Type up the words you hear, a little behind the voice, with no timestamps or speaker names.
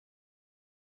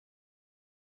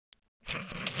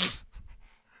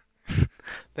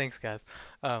Thanks, guys.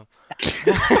 Um,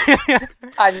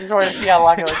 I just wanted to see how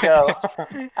long it would go.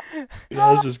 Yeah,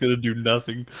 I was just gonna do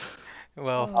nothing.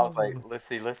 well, I was like, Oh. let's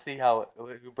see how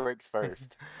who breaks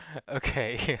first.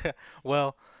 okay.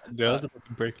 Well, Yeah, I uh, was about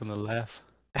to break on a laugh.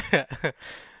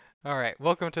 all right.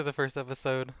 Welcome to the first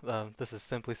episode. This is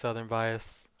Simply Southern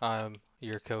Bias. I'm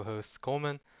your co-host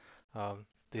Coleman.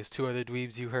 These two other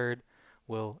dweebs you heard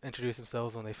will introduce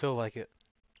themselves when they feel like it.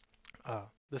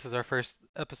 This is our first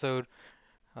episode.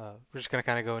 We're just gonna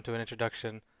kind of go into an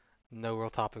introduction. No real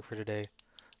topic for today.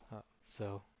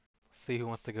 So, see who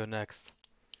wants to go next.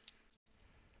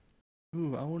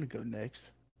 Ooh, I want to go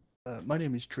next. My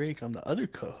name is Drake. I'm the other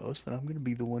co-host, and I'm gonna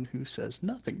be the one who says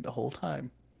nothing the whole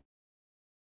time.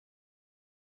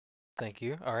 Thank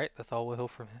you. All right, that's all we'll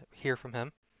hear from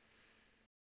him.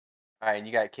 All right, and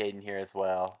you got Caden here as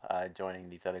well, joining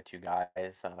these other two guys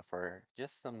for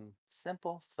just some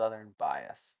simple Southern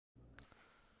bias.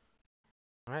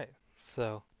 All right.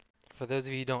 So, for those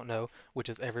of you who don't know, which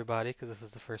is everybody, because this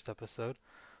is the first episode,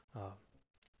 uh,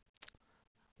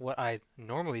 what I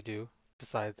normally do, Shocker.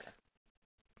 besides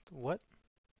what?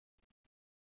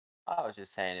 I was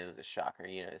just saying it was a shocker.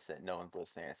 It said no one's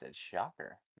listening. I said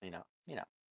shocker.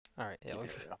 All right. Yeah. Keep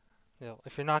it real.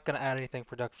 If you're not gonna add anything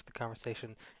productive to the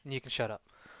conversation, then you can shut up.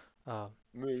 Um,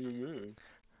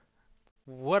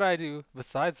 what I do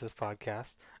besides this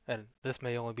podcast, and this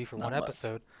may only be for one Not much.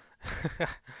 episode,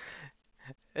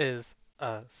 is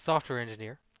a software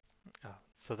engineer.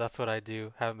 So that's what I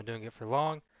do. Haven't been doing it for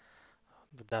long,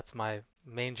 but that's my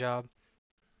main job.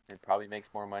 It probably makes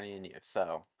more money than you.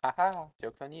 So, haha,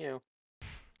 joke's on you.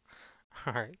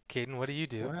 All right, Caden, what do you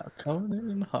do? Wow, coming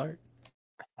in hard.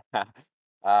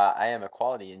 I am a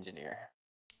quality engineer.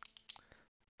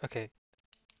 Okay,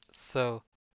 so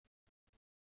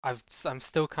I'm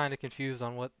still kind of confused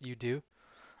on what you do.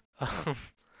 Um,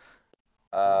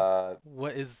 Uh,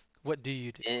 what is what do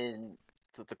you do? in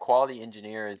so the quality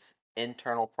engineer is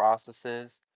internal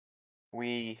processes.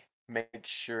 We make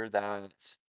sure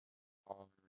that our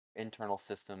internal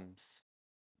systems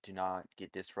do not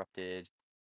get disrupted,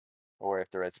 or if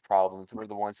there is problems, we're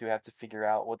the ones who have to figure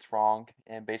out what's wrong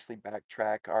and basically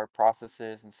backtrack our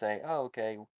processes and say, oh,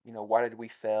 okay, why did we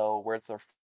fail? Where's our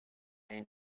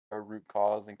root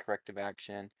cause and corrective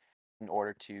action in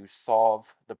order to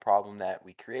solve the problem that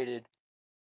we created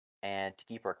and to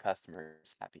keep our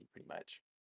customers happy, pretty much.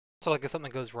 So like if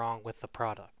something goes wrong with the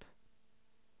product,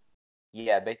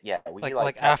 Yeah, but yeah, we like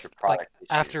like capture product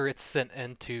after issues. it's sent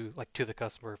into like to the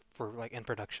customer for like in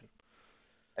production.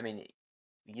 I mean,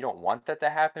 you don't want that to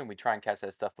happen. We try and catch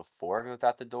that stuff before it goes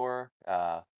out the door.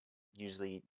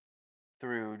 Usually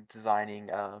through designing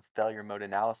failure mode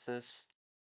analysis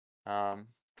um,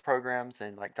 programs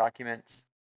and like documents.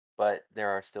 But there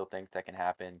are still things that can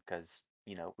happen because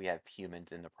we have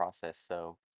humans in the process,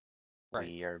 so Right.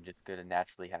 we are just going to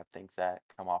naturally have things that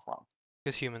come off wrong.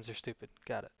 Because humans are stupid.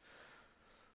 Got it.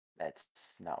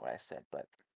 That's not what I said, but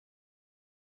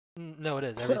No, it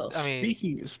is. Well, I mean,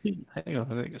 hang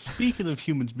on, speaking of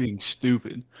humans being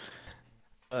stupid,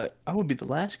 I would be the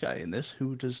last guy in this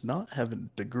who does not have a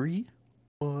degree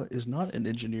or is not an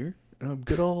engineer.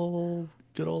 Good old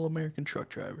American truck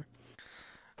driver.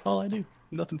 All I do.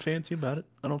 Nothing fancy about it.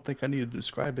 I don't think I need to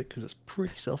describe it because it's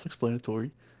pretty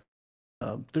self-explanatory.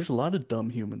 There's a lot of dumb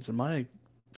humans in my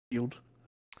field.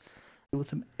 Deal with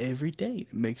them every day.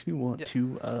 It makes me want yeah.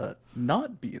 to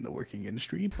not be in the working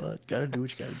industry, but gotta do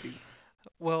what you gotta do.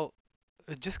 Well,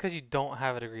 just because you don't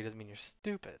have a degree doesn't mean you're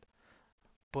stupid.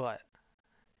 But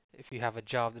if you have a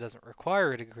job that doesn't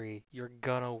require a degree, you're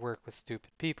gonna work with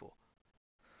stupid people.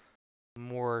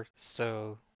 More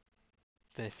so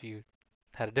than if you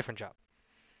had a different job.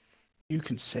 You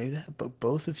can say that, but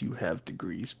both of you have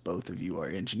degrees, both of you are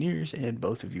engineers, and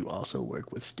both of you also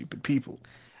work with stupid people.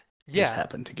 You just Yeah.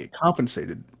 happen to get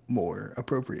compensated more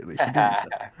appropriately for doing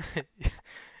so.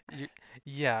 You,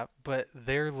 yeah, but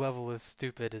their level of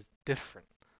stupid is different.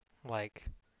 Like,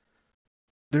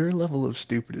 Their level of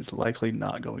stupid is likely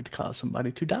not going to cause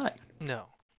somebody to die. no.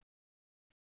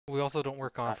 We also don't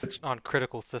work on not It's on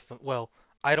critical system. Well,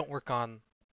 I don't work on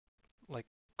like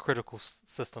critical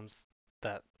systems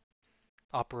that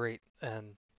operate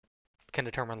and can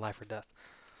determine life or death.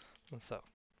 And so,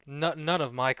 none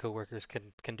of my coworkers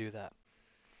can do that.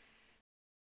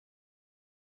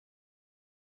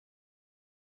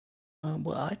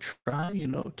 well, I try,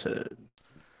 to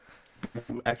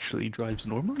who actually drives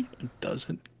normally and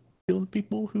doesn't kill the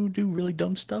people who do really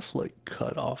dumb stuff, like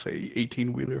cut off a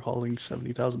 18-wheeler hauling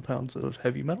 70,000 pounds of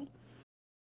heavy metal.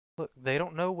 Look, they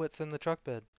don't know what's in the truck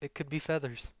bed. It could be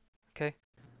feathers. Okay?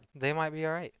 They might be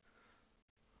all right.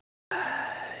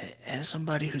 As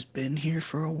somebody who's been here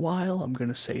for a while, I'm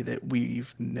gonna say that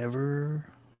we've never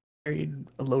carried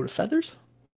a load of feathers.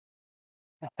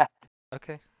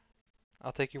 Okay,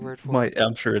 I'll take your word for it. Might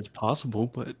I'm sure it's possible,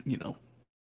 but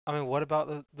I mean, what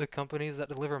about the companies that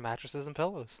deliver mattresses and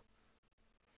pillows?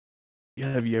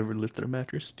 yeah, have you ever lifted a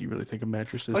mattress? Do you really think a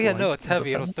mattress Oh is yeah, no, light it's as a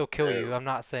heavy. It'll feather? still kill you. No. I'm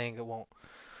not saying it won't.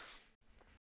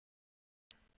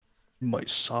 It might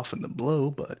soften the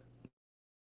blow, but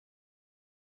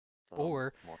It's a little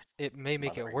Or more it may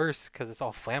make it smothering. worse because it's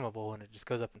all flammable and it just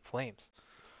goes up in flames.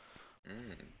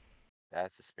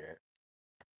 That's the spirit.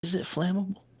 is it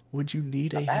flammable? Would you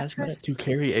need A a hazmat mattress? to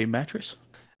carry a mattress?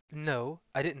 No,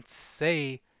 I didn't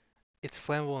say it's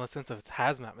flammable in the sense of it's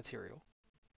hazmat material,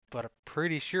 but I'm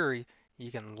pretty sure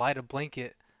you can light a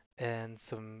blanket and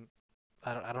some.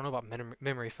 I don't know about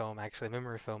memory foam actually.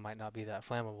 Memory foam might not be that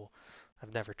flammable.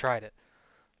 I've never tried it,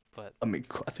 but I mean,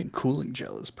 I think cooling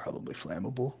gel is probably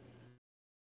flammable.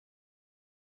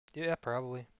 yeah,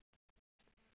 probably.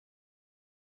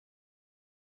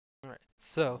 All right.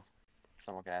 So Well,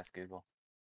 someone can ask Google.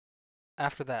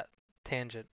 after that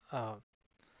tangent,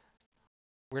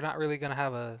 we're not really gonna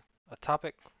have a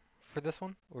topic for this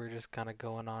one. We're just kind of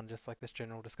going on just like this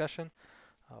general discussion.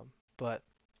 But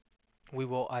we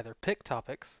will either pick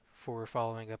topics for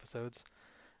following episodes,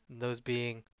 those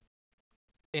being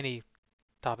any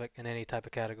topic in any type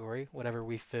of category, whatever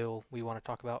we feel we want to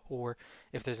talk about, or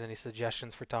if there's any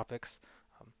suggestions for topics,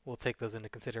 we'll take those into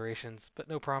considerations, but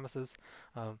no promises.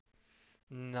 Um,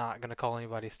 not gonna call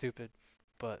anybody stupid,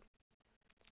 but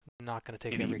not gonna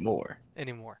take every Anymore.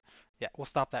 anymore. Yeah, we'll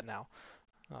stop that now.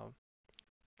 Um,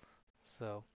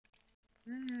 so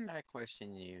I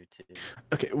question you too.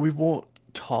 Okay, we won't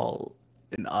call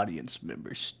an audience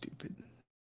member stupid.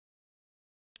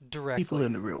 People directly.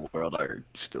 in the real world are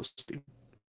still stupid.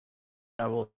 I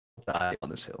will die on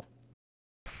this hill.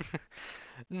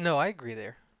 No, I agree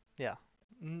there. Yeah,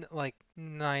 like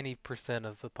 90%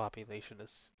 of the population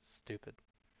is stupid.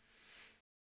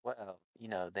 Well,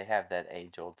 they have that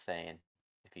age-old saying,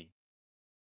 if you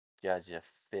judge a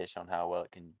fish on how well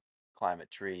it can climb a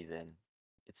tree, then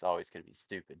it's always going to be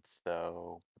stupid.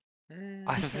 So,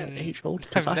 Is I've that mm, n- age old?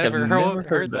 Because I've I have never never heard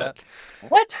heard that. that.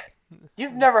 what?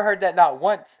 You've never heard that not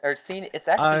once or seen it? It's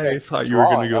actually I a thought you were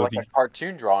gonna drawing, go like a the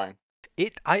cartoon drawing.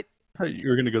 I I thought you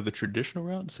were gonna go the traditional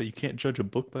route, so you can't judge a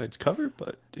book by its cover,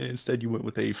 but instead you went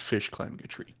with a fish climbing a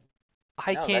tree.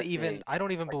 I No, can't that's even the I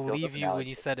don't even like build-up believe you when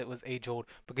you analogy. said it was age old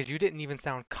because you didn't even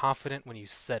sound confident when you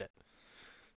said it.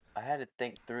 I had to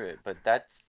think through it, but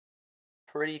that's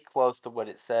pretty close to what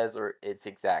it says, or it's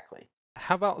exactly.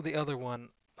 How about the other one?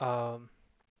 Um,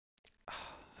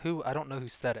 who I don't know who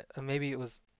said it. Maybe it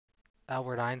was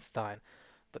Albert Einstein.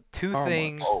 But Karl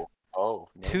Marx.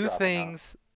 Name two dropping, huh?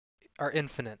 things are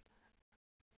infinite: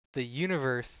 the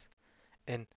universe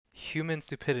and human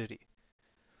stupidity.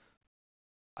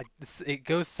 It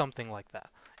goes something like that.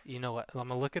 You know what? I'm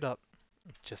gonna look it up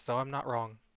just so I'm not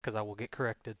wrong, because I will get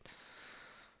corrected.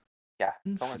 Yeah,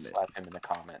 someone Infinite. slap him in the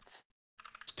comments.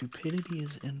 Stupidity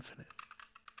is infinite.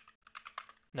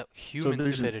 No, So human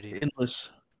there's an stupidity. endless.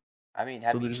 I mean,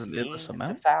 So have you there's an endless seen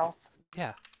the amount. South?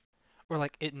 Yeah, or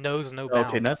like it knows no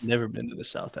Okay, and I've bounds. never been to the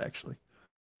South actually.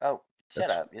 Oh, shut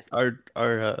That's up. It's our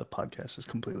podcast is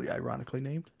completely ironically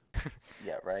named.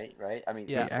 yeah, right, right. I mean,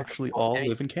 Yeah, We just look at actually people. all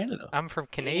live in Canada. I'm from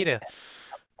Any. Canada.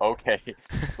 Okay,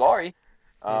 sorry.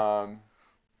 Yeah.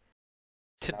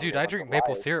 So now we Dude, got a I bunch drink of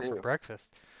maple liars syrup for too. breakfast.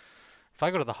 If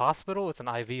I go to the hospital, it's an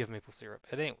IV of maple syrup.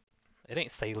 It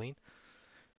ain't saline.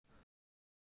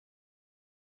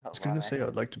 I Oh, was gonna say I Ryan.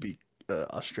 would like to be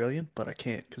Australian, but I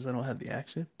can't because I don't have the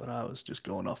accent. But I was just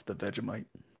going off the Vegemite.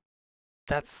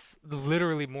 That's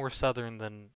literally more southern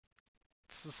than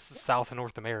South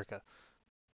North America.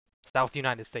 South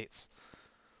United States.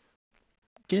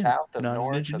 Again, South of not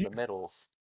an north of engineer. the middles.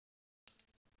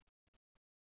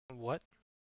 What?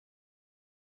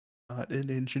 Not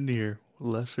an engineer.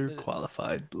 Lesser Uh,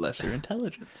 qualified, lesser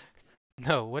intelligence.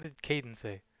 No, what did Caden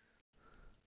say?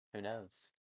 Who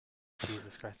knows?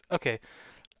 Jesus Christ. Okay,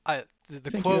 the I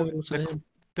think you quote ever listen to him?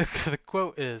 the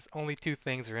quote is only two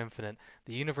things are infinite: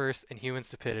 the universe and human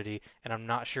stupidity, and I'm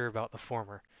not sure about the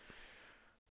former.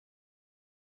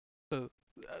 So,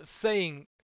 saying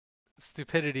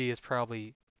stupidity is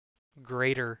probably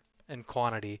greater in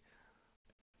quantity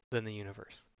than the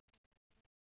universe.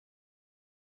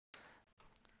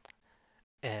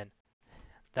 And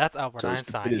that's Albert So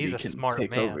Einstein. He's stupidity a can smart take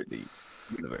man. over the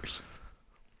universe.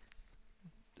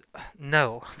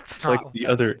 No, it's It's like not what the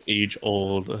that means. other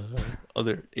age-old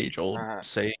Uh,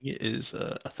 saying is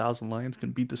a thousand lions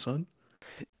can beat the sun.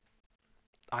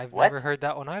 I've never what? heard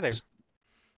that one either. Just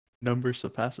number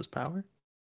surpasses power.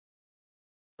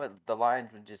 But the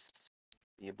lines would just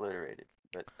be obliterated.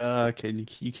 But Okay,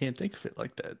 you can't think of it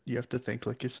like that. You have to think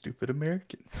like a stupid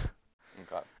American.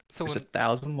 okay. So There's when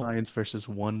 1,000 lions versus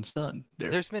one sun.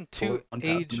 there's been Therefore, two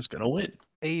 1,000 is gonna win. First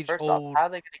off, age-old how are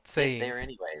they gonna get there sayings.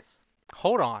 anyways?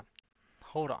 Hold on.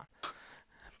 Hold on.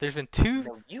 There's been two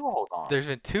No, you hold on. there's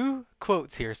been two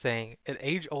quotes here saying an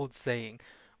age-old saying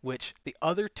which the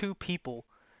other two people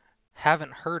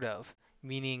haven't heard of,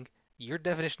 meaning your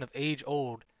definition of age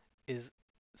old is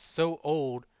so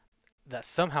old that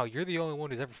somehow you're the only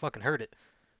one who's ever fucking heard it,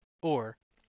 or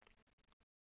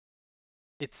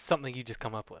it's something you just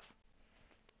come up with.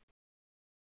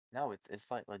 No,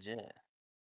 it's like legit.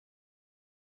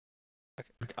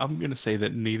 Like, I'm gonna say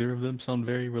that neither of them sound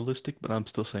very realistic, but I'm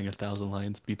still saying 1,000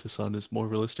 lions beat the sun is more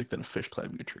realistic than a fish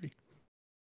climbing a tree.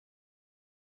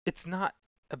 It's not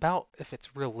about if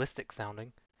it's realistic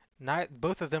sounding.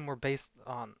 Both of them were based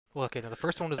on, well, okay, now the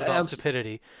first one was about Abs-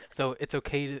 stupidity, so it's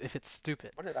okay if it's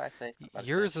stupid. What did I say about a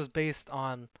Yours fish? was based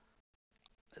on,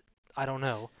 I don't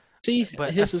know, See,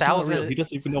 but his is not real. He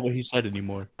doesn't even know what he said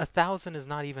anymore. 1,000 is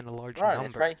not even a large Run,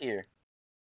 it's number. right here.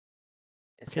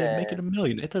 It Okay, make it says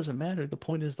 1,000,000. It doesn't matter. The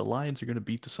point is the lions are gonna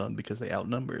beat the sun because they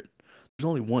outnumber it. There's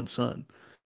only one sun,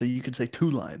 so you could say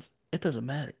 2 lions. It doesn't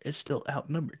matter. It's still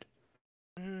outnumbered.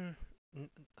 Mm, n-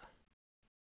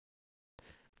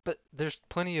 but there's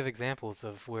plenty of examples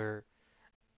of where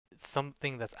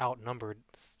something that's outnumbered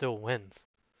still wins.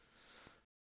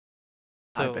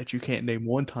 I So bet you can't name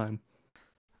one time.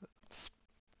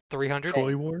 300?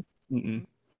 Troy War? Mm-mm.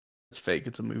 It's fake.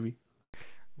 It's a movie. hey,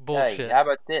 Bullshit. how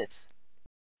about this?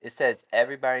 It says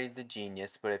everybody's a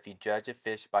genius, but if you judge a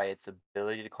fish by its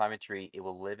ability to climb a tree, it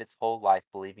will live its whole life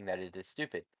believing that it is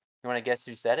stupid. You want to guess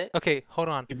who said it? Okay, hold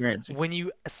on. Dave Ramsey. When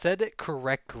you said it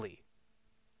correctly,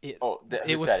 Oh, it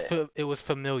who was said it? it was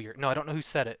familiar. No, I don't know who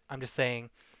said it. I'm just saying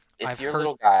It's I've your heard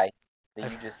little guy that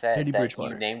I've you just heard said Teddy that you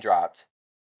Bridgewater. name dropped.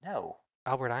 No,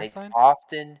 Albert they Einstein?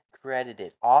 often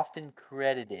credited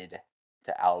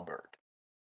to Albert.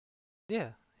 Yeah,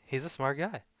 he's a smart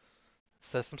guy.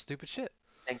 Says some stupid shit.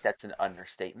 I think that's an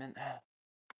understatement.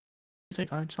 You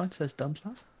think Einstein says dumb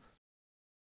stuff?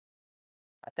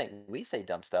 I think we say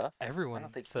dumb stuff. I Everyone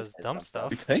don't think he says says dumb dumb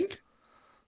stuff. You stuff. think?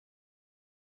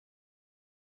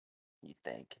 You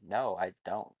think? No, I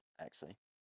don't actually.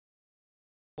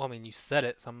 Well, I mean, you said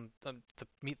it.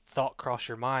 The thought crossed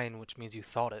your mind, which means you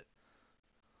thought it.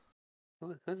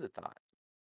 Who's it thought?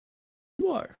 You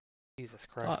are. Jesus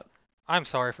Christ. Thought. I'm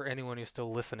sorry for anyone who's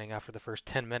still listening after the first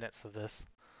 10 minutes of this.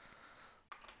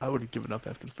 I would have given up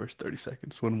after the first 30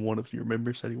 seconds when one of your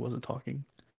members said he wasn't talking.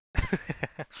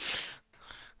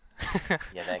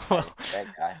 Yeah, that guy. Well, That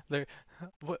guy.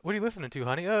 what are you listening to,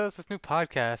 honey? Oh, it's this new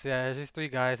podcast. Yeah, it's these three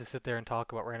guys who sit there and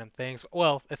talk about random things.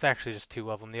 Well, it's actually just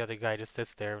two of them. The other guy just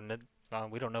sits there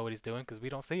and we don't know what he's doing because we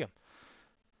don't see him.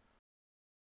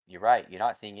 You're right. You're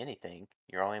not seeing anything.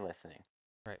 You're only listening.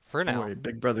 Right, for Don't now. worry,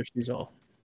 Big Brother sees all.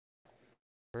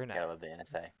 For Gotta now. love the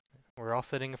NSA. We're all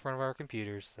sitting in front of our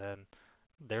computers and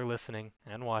they're listening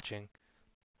and watching.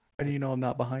 How do you know I'm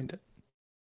not behind it?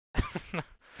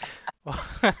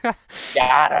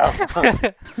 Got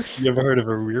him. You ever heard of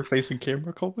a rear-facing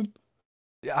camera, Coleman?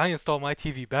 Yeah, I installed my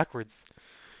TV backwards.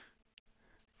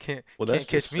 Can't Well, that's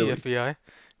catch just me, silly. FBI.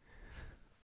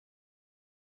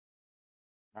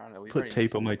 I don't know. We've Put already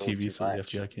tape on my mentioned a little TV too so the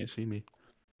much. FBI can't see me.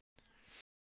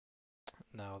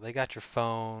 No, they got your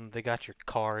phone, they got your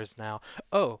cars now.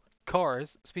 Oh,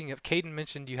 cars. Speaking of, Caden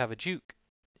mentioned you have a Juke.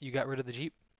 You got rid of the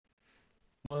Jeep?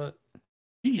 What?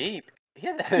 Jeep. Jeep. He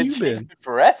hasn't Where had a you Jeep been? in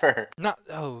forever.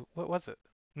 What was it?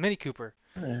 Mini Cooper.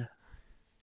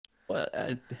 Well,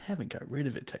 I haven't got rid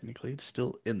of it technically. It's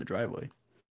still in the driveway.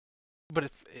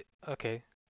 But okay.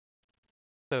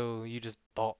 So you just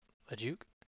bought a Juke?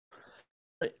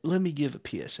 Let me give a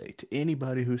PSA to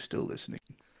anybody who's still listening.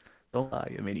 Don't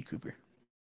buy a Mini Cooper.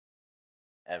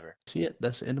 Ever. See it?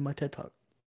 That's the end of my TED Talk.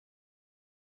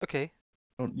 Okay.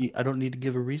 I don't need to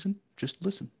give a reason. Just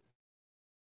listen.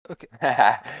 Okay.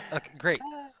 Okay, great.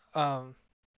 But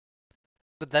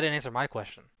that didn't answer my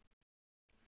question.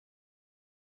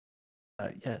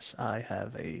 Yes, I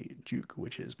have a Juke,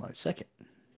 which is my second.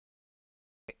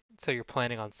 So you're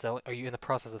planning on selling? Are you in the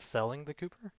process of selling the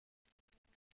Cooper?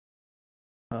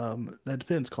 That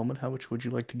depends, Coleman. How much would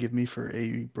you like to give me for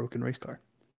a broken race car?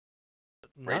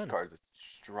 Race None. car is a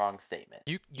strong statement.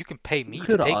 You can pay me You to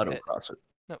could take it. autocross it.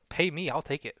 No, pay me. I'll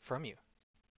take it from you.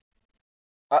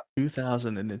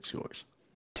 2,000 and it's yours.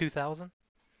 2,000?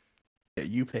 Yeah,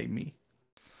 you pay me.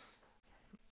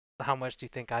 How much do you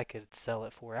think I could sell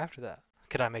it for after that?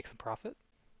 Could I make some profit?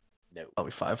 No.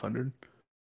 Probably 500.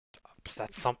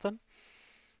 That's something.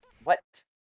 What? It's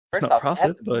First not off, it has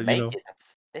profit, to but make you know. it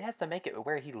It has to make it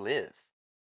where he lives.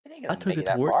 It ain't I gonna took make it it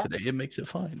to that work far. today. It makes it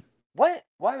fine. What?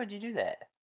 Why would you do that?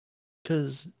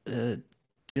 Because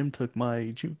Jim took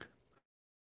my Juke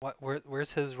What?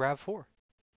 Where's his Rav4?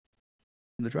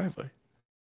 in the driveway.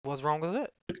 What's wrong with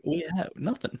it? We have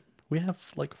nothing. We have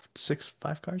like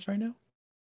 5 cars right now.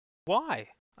 Why?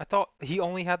 I thought he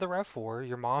only had the Rav4.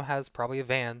 Your mom has probably a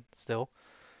van still,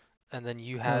 and then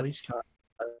you No, had. he's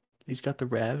got the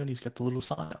Rav and he's got the little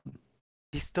Scion.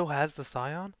 He still has the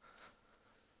Scion.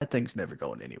 That thing's never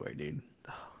going anywhere, dude.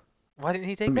 Why didn't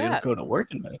he I take mean, it'll that? go to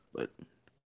work in it, but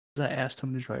I asked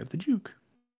him to drive the Juke.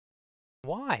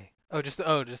 Why? Oh, just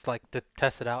like to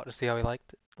test it out to see how he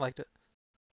liked it.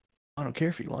 I don't care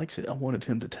if he likes it. I wanted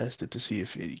him to test it to see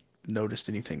if he noticed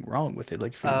anything wrong with it,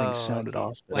 like if anything Oh, sounded okay.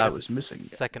 off that Like I a was missing.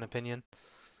 second opinion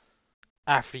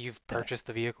after you've Yeah. purchased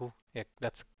the vehicle. Yeah,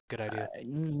 that's a good idea.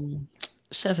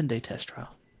 7-day test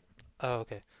trial. Oh,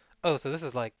 okay. Oh, so this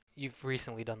is like you've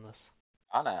recently done this.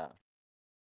 I know.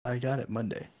 I got it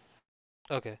Monday,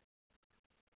 Okay.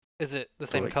 Is it the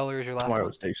so same like color as your last tomorrow one?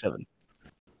 is day 7.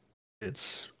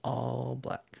 It's all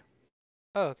black.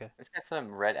 Oh, okay. It's got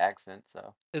some red accents,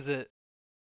 so Is it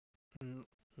n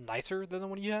nicer than the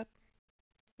one you had?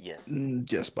 yes.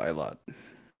 Just by a lot.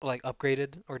 Like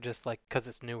upgraded or just like 'cause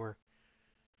it's newer?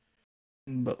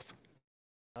 Both.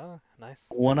 Oh,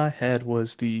 nice. The one I had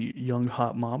was the young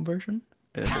hot mom version,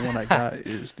 and the one I got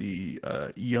is the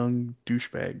young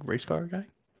douchebag race car guy.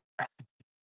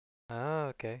 Oh,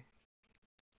 okay.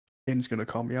 Ken's gonna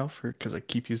call me out for because I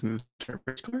keep using this term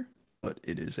race car, but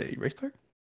it is a race car.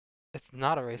 It's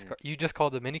not a race Mm. car. You just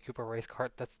called the Mini Cooper a race car.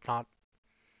 That's not.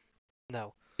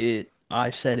 No. I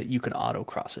said it. You could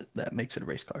autocross it. That makes it a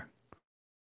race car.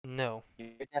 No.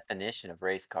 Your definition of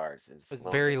race cars is It's a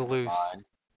little very different than loose. mine.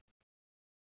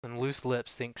 And loose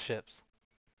lips sink ships.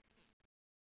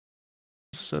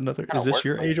 What kind Is of this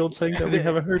your workplace age-old are you saying that at? we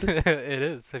haven't heard? It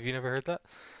is. Have you never heard that?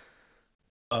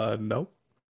 No.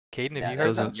 Caden, have Yeah, you that's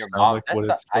heard something that? Doesn't your sound mom. like That's what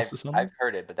not. it's supposed to sound like. I've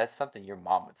heard it, but that's something your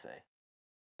mom would say.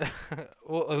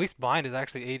 Well, at least mine is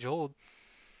actually age old.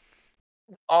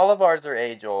 All of ours are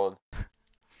age old.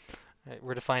 Right,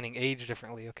 we're defining age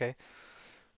differently, okay?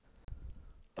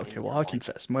 Okay, In well your I'll life.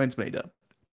 confess. Mine's made up.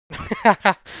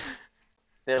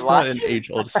 They're It's not an lying.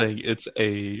 age-old saying. It's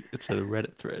a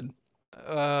Reddit thread.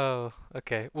 Oh,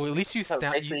 okay. Well, at least So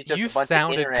basically, it's just you a bunch of sounded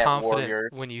internet confident warriors.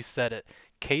 when you said it.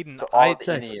 Caden, So all the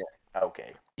Exactly. internet.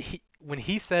 Okay. when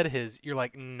he said his, you're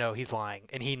like, no, he's lying,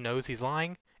 and he knows he's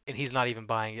lying, and he's not even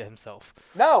buying it himself.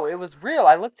 No, it was real.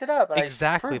 I looked it up and I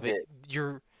Exactly, proved but it.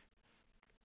 you're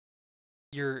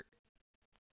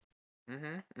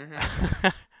Mhm.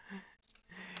 Mhm.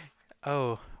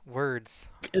 oh, words.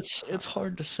 It's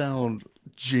hard to sound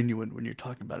genuine when you're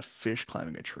talking about a fish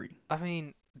climbing a tree. I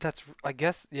mean, I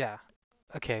guess, yeah.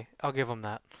 Okay, I'll give him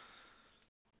that.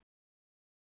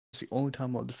 It's the only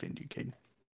time I'll defend you, Caden.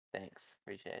 Thanks.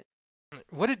 Appreciate it.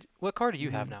 What car do you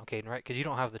have Mm, now, Caden, right? Because you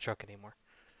don't have the truck anymore.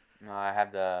 No, I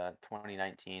have the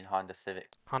 2019 Honda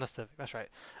Civic Honda Civic, that's right.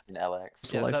 in LX.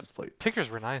 What's the Yeah, that license plate? pictures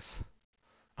were nice.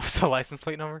 What's the license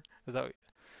plate number? Is that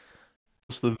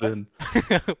What's the What? VIN?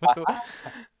 what's the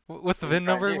what's the What are you VIN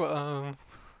trying to number? do?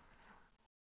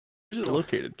 Where's it Go.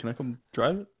 located? Can I come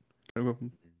drive it?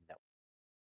 No.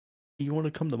 You want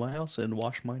to come to my house and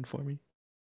wash mine for me?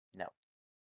 No.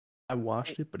 I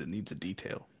Hey, washed it, but it needs a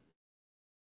detail.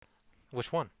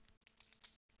 Which one?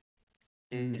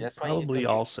 dude, that's why you need to Probably tell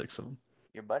all 6 of them.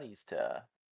 your buddies to.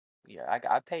 Yeah,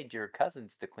 I paid your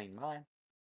cousins to clean mine.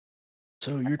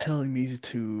 So I you're paid. telling me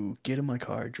to get in my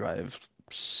car, drive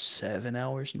 7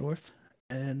 hours north,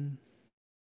 and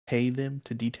pay them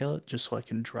to detail it just so I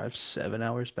can drive 7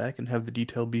 hours back and have the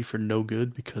detail be for no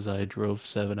good because I drove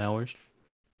 7 hours?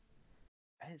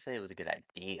 I didn't say it was a good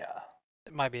idea,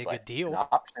 It might be a but good it's an deal.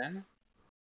 option.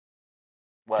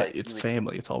 Well, Hey, it's you would.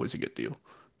 family. It's always a good deal.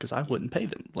 Because I You, wouldn't pay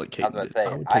them like I was Caden about to did.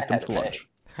 say I would I take them had to to pay. lunch.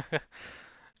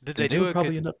 Did they And they do would a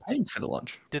probably good end up paying for the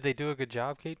lunch. Did they do a good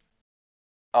job, Kate?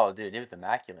 Oh, dude, it was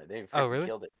immaculate. They Oh, freaking really?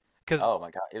 killed it. Because Oh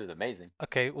my god, it was amazing.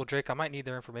 okay, well, Drake, I might need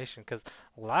their information because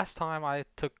last time I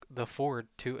took the Ford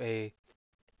to a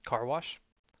car wash,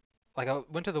 like I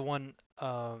went to the one,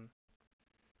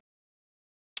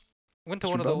 went to Mr.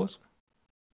 one of the Bubbles?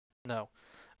 no,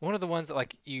 one of the ones that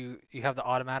like you have the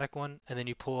automatic one and then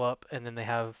you pull up and then they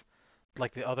have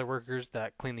like the other workers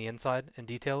that clean the inside and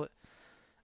detail it.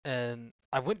 And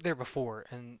I went there before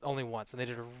and only once, and they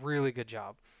did a really good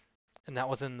job. And that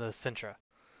was in the Sentra.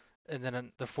 And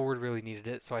then the Ford really needed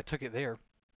it, so I took it there.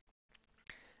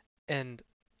 And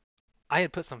I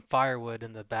had put some firewood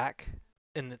in the back,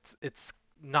 and it's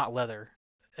not leather,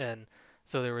 and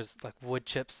so there was like wood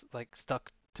chips like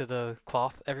stuck to the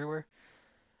cloth everywhere.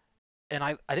 and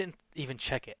I didn't even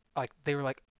check it. Like they were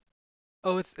like,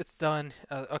 "Oh, it's done.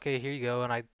 Okay, here you go."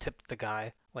 And I tipped the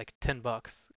guy like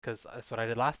 $10 because that's what I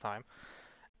did last time.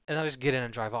 And I just get in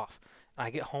and drive off. And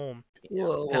I get home Yeah.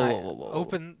 Whoa, and whoa, I whoa, whoa, whoa.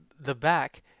 open the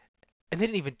back and they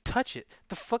didn't even touch it.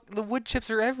 The wood chips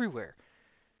are everywhere.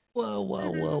 Whoa,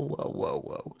 whoa, whoa, whoa, whoa,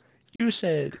 whoa. You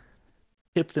said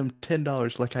tip them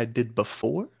 $10 like I did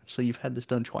before, so you've had this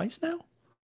done twice now?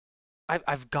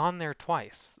 I've gone there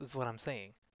twice, is what I'm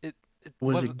saying. It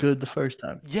Was was it good the first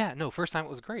time? yeah, no, first time it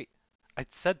was great. I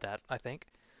said that, I think.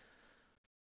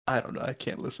 I don't know. I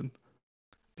can't listen.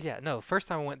 But yeah, no, first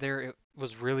time I went there it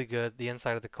was really good. The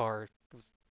inside of the car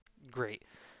was great.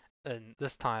 And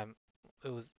this time it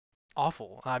was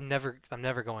awful. I'm never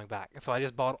going back. And so I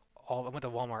just bought all I went to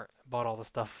Walmart, bought all the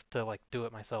stuff to like do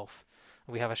it myself.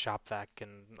 We have a shop vac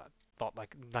and I bought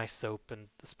like nice soap and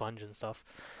a sponge and stuff.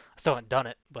 I still haven't done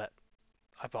it, but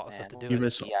I bought the stuff Man, to a do You it. little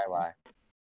miss DIY.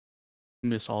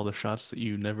 miss all the shots that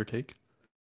you never take.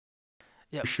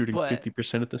 Yeah, You're shooting but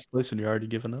 50% at this place and you're already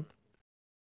giving up.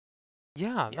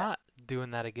 yeah, I'm Yeah. not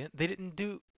doing that again. They didn't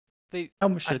do they How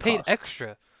much I did it paid cost?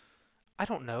 extra. I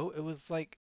don't know. It was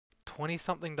like 20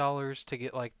 something dollars to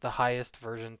get like the highest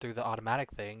version through the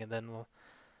automatic thing and then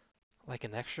like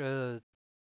an extra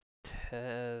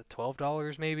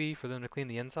 $12 maybe for them to clean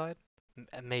the inside.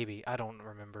 Maybe, I don't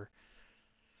remember.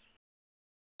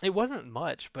 It wasn't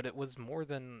much, but it was more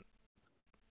than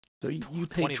So you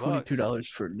paid 20 $22 bucks.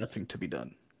 for nothing to be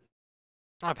done,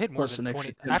 I paid more plus than an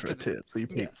extra 20 10 for after a the tip. So you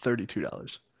yeah. paid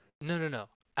 $32. No, no, no.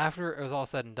 After it was all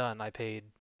said and done, I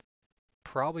paid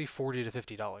probably 40 to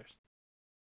 $50.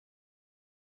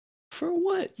 For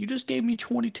what? You just gave me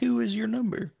 22 as your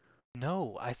number.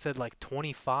 No, I said like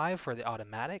 25 for the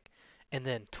automatic and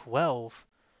then 12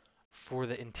 for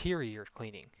the interior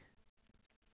cleaning.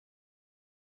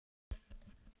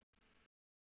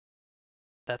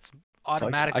 That's So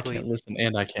I can't automatically listen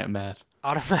and I can't math.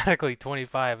 automatically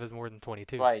 25 is more than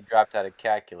 22. Why he dropped out of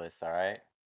calculus, all right?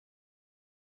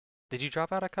 Did you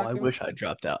drop out of Well, I calculus? wish I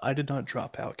dropped out. I did not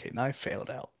drop out, Kate, and I failed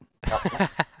out. Oh,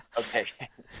 okay.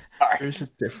 Sorry. There's a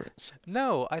difference.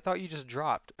 No, I thought you just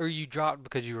dropped. Or you dropped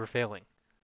because you were failing.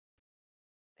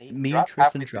 He Me and dropped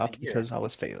Tristan halfway through the dropped year. because I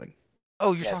was failing.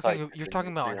 Oh, Yeah, sorry, you're Tristan,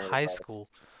 talking you're about in 300 high bucks. school.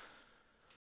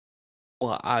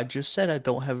 Well, I just said I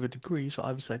don't have a degree, so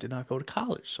obviously I did not go to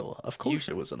college. So of You course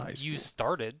it was in high you school.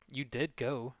 started. You did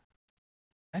go.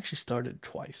 I actually started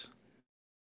twice.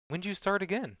 When'd you start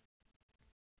again?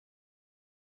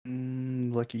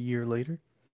 Like a year later.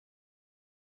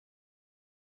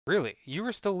 Really? You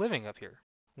were still living up here.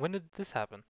 When did this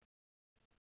happen?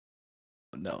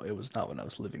 No, it was not when I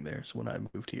was living there. It's when I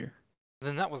moved here.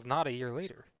 Then that was not a year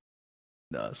later.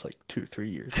 No, it's like 2, 3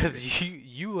 years later. Because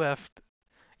you left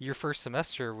your first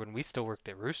semester when we still worked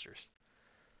at Roosters.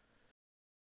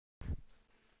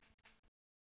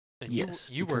 And Yes,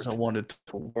 you because I worked. wanted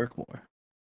to work more.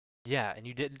 Yeah, and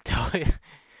you didn't tell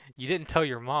you didn't tell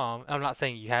your mom. I'm not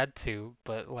saying you had to,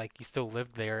 but like you still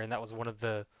lived there and that was one of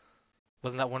the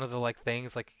wasn't that one of the like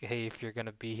things like hey, if you're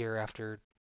gonna be here after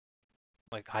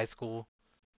like high school,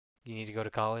 you need to go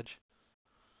to college?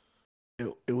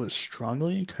 It was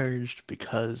strongly encouraged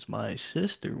because my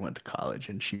sister went to college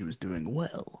and she was doing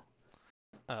well.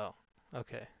 Oh,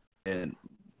 okay. And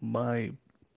my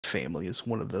family is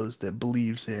one of those that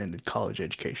believes in college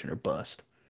education or bust.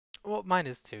 Well, mine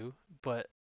is too, but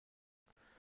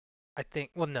I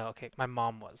think well no, okay, my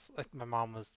mom was. Like my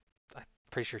mom was I'm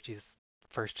pretty sure she's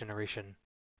first generation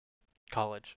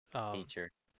college.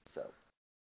 Teacher. So,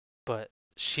 But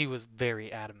she was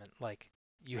very adamant like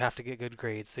you have to get good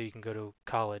grades so you can go to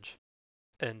college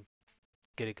and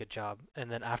get a good job.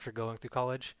 And then after going through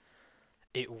college,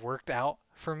 it worked out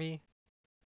for me,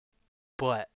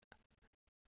 but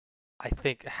I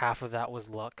think half of that was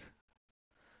luck.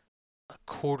 A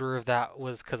quarter of that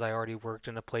was because I already worked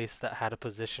in a place that had a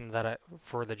position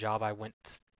for the job I went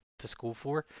to school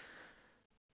for.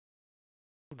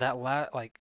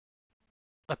 Like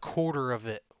a quarter of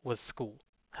it was school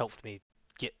helped me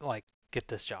get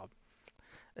this job.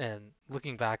 And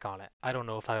looking back on it, I don't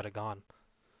know if I would have gone.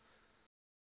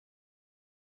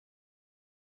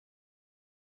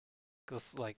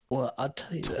 'Cause like Well, I'll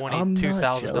tell you that I'm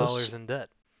 $22,000 not jealous. in debt.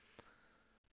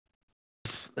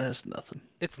 That's nothing.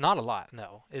 It's not a lot,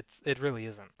 no. It really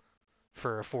isn't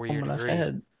for a 4 year Woman, I've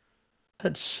degree.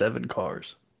 had 7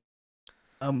 cars.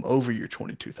 I'm over your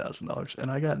 $22,000, and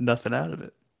I got nothing out of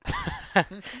it.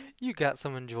 You got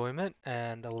some enjoyment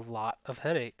and a lot of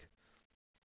headache.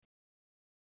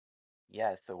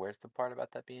 yeah, so where's the part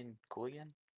about that being cool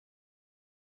again?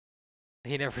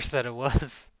 He never said it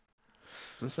was.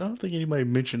 So I don't think anybody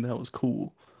mentioned that was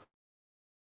cool.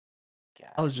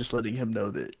 I was just letting him know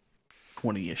that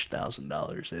 20-ish thousand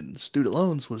dollars in student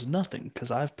loans was nothing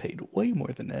because I've paid way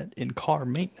more than that in car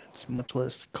maintenance, much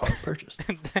less car purchase.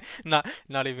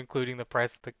 Not even including the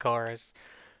price of the car.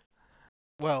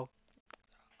 Well,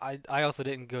 I also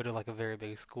didn't go to like a very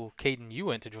big school. Caden, you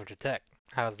went to Georgia Tech.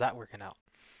 How's that working out?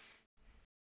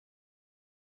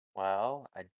 Well,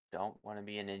 I don't want to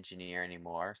be an engineer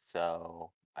anymore,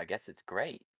 so I guess it's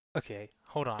great. Okay,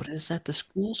 hold on. But is that the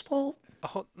school's fault?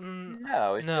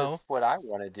 No, it's No, just what I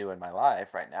want to do in my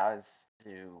life right now is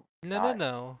to no, no, not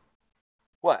no.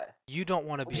 what? You don't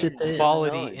want to What are be Is a it you that getting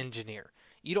quality annoyed? engineer.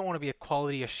 You don't want to be a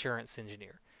quality assurance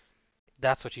engineer.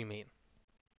 That's what you mean,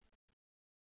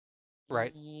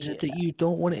 right? is it Yeah, that you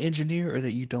don't want to engineer or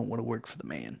that you don't want to work for the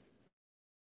man?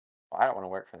 well, I don't want to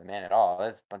work for the man at all.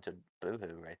 That's a bunch of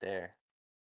boohoo right there.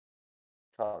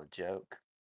 It's all a joke.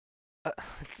 Uh,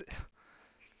 it's,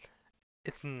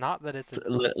 it's not that it's a.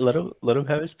 Let him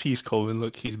have his peace, Coleman.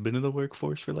 Look, he's been in the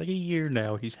workforce for like a year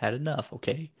now. He's had enough,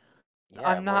 okay? Yeah,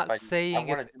 I'm what if not I saying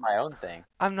want it's. to do my own thing?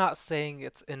 I'm not saying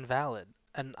it's invalid,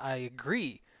 and I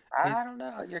agree. It I don't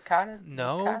know. You're kind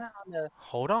no. of on the.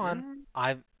 Hold on.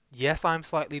 Mm, Yes, I'm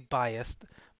slightly biased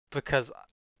because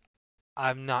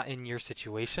I'm not in your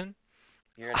situation.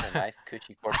 you're in the nice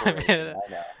cushy I'm in corporation. I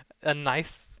know. a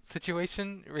nice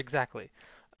situation, exactly.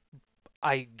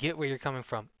 I get where you're coming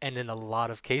from, and in a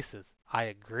lot of cases, I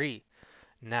agree.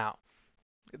 Now,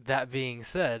 that being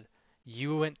said,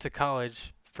 you went to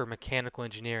college for mechanical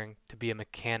engineering to be a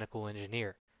mechanical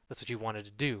engineer. That's what you wanted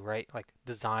to do, right? Like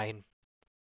design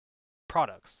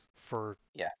products for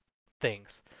Yeah.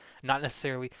 things. Not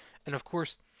necessarily, and of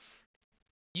course,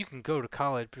 you can go to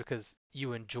college because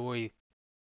you enjoy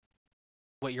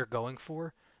what you're going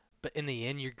for, but in the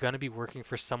end, you're going to be working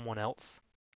for someone else,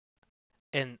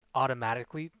 and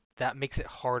automatically that makes it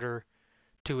harder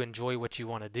to enjoy what you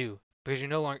want to do because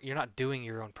you're not doing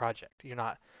your own project. You're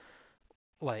not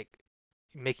like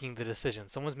making the decision.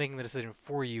 Someone's making the decision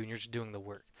for you and you're just doing the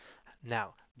work.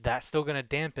 Now, that's still going to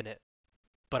dampen it,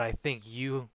 but I think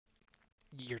your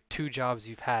two jobs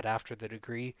you've had after the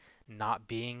degree not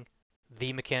being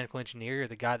the mechanical engineer or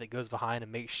the guy that goes behind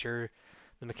and makes sure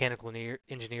the mechanical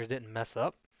engineers didn't mess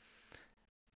up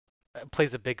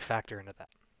plays a big factor into that.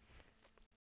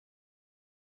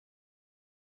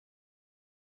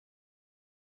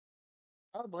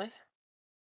 Probably.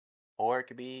 Or it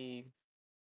could be.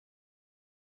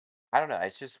 I don't know.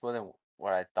 It's just wasn't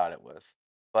what I thought it was.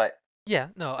 But Yeah,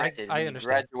 no, granted, I when you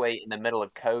understand. graduate in the middle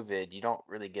of COVID, you don't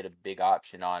really get a big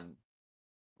option on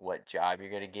what job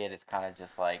you're gonna get. It's kind of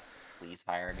just like, please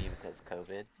hire me because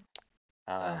COVID.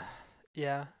 Uh, Um,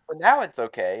 yeah, but now it's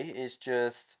okay. It's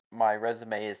just my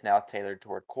resume is now tailored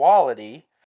toward quality,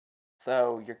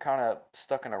 so you're kind of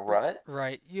stuck in a rut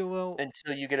right. You will.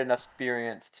 until you get enough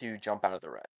experience to jump out of the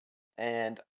rut.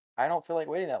 And I don't feel like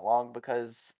waiting that long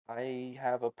because I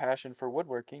have a passion for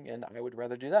woodworking and I would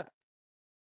rather do that.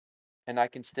 And I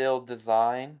can still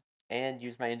design and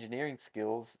use my engineering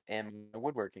skills and my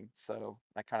woodworking. So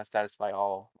I kind of satisfy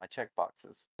all my check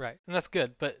boxes. Right, and that's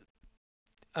good, but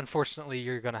unfortunately,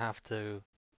 you're gonna have to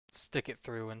stick it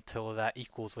through until that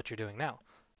equals what you're doing now.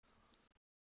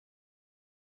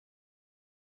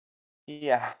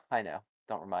 Yeah, I know.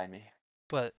 Don't remind me.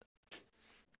 But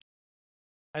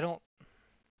I don't.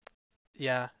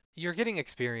 Yeah, you're getting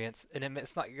experience, and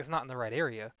it's not in the right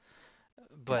area,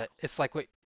 Yeah. but it's like what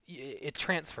it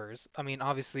transfers. I mean,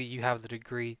 obviously you have the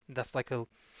degree. That's like a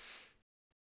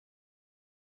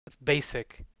it's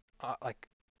basic, like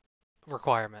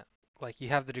requirement. Like you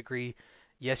have the degree.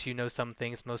 Yes, you know some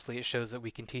things. Mostly it shows that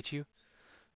we can teach you,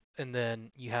 and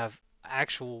then you have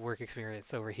actual work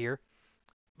experience over here.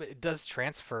 But it does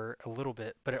transfer a little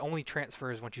bit, but it only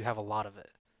transfers once you have a lot of it.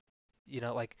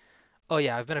 Like, oh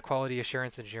yeah, I've been a quality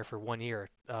assurance engineer for 1 year,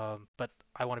 but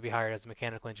I want to be hired as a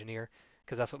mechanical engineer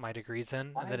because that's what my degree's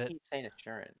in, and Why do then you keep saying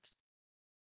assurance?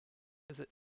 is it,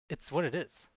 it's what it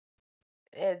is.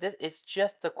 It's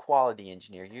just the quality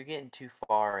engineer. You're getting too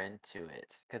far into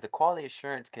it because the quality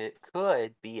assurance could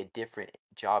be a different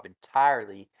job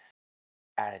entirely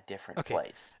at a different Okay,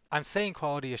 place. I'm saying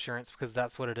quality assurance because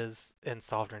that's what it is in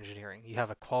software engineering. You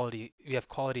have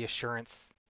quality assurance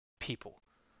people,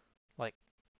 like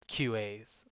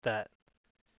QAs that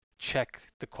check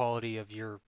the quality of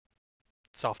your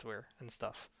software and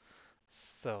stuff.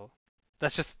 So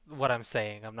that's just what I'm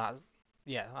saying. I'm not,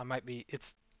 yeah, I might be,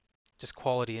 it's just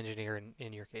quality engineer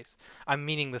in your case. I'm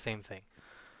meaning the same thing.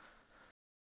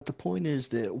 The point is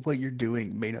that what you're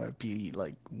doing may not be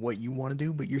like what you want to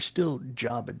do, but you're still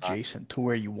job Uh, adjacent to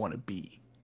where you want to be.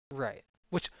 Right.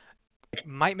 Which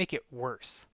might make it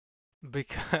worse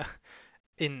because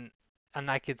in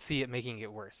and I could see it making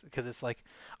it worse because it's like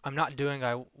I'm not doing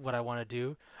what I want to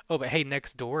do. Oh, but hey,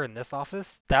 next door in this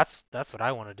office, that's what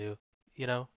I want to do.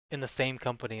 In the same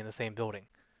company in the same building.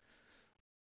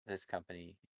 This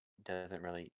company doesn't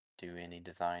really do any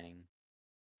designing.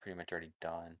 Pretty much already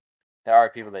done. There are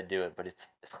people that do it, but it's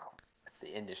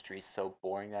the industry's so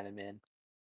boring that I'm in.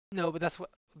 No, but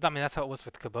that's how it was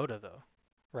with Kubota though,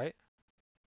 right?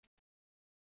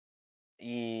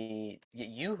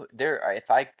 You there if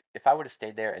I would have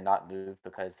stayed there and not moved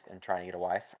because I'm trying to get a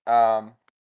wife,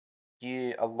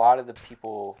 a lot of the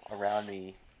people around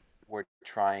me were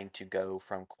trying to go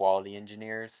from quality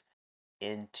engineers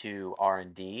into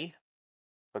R&D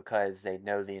because they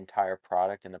know the entire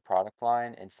product and the product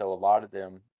line, and so a lot of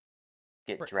them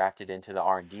get Right, drafted into the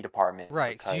R&D department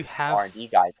right, because you because have R&D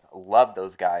guys love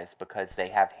those guys because they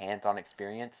have hands-on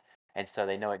experience, and so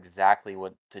they know exactly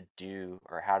what to do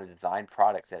or how to design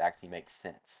products that actually make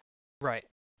sense. right,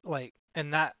 like,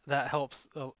 and that helps.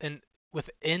 And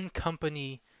within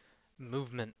company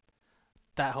movement,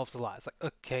 that helps a lot. It's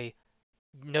like, okay,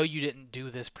 no, you didn't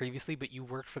do this previously, but you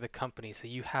worked for the company, so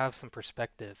you have some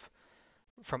perspective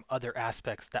from other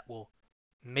aspects that will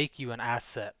make you an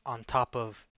asset on top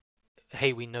of,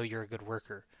 hey, we know you're a good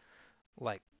worker.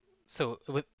 Like, so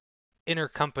with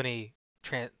intercompany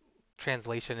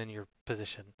translation in your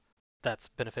position, that's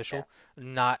Yeah. beneficial.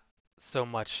 Not so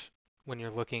much when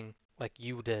you're looking like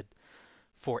you did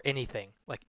for anything.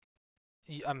 Like,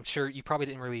 I'm sure you probably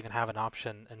didn't really even have an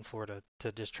option in Florida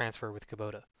to just transfer with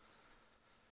Kubota.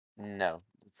 No,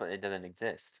 it doesn't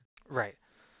exist. Right.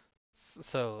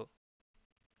 So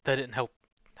that didn't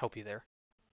help you there.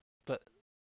 But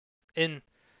in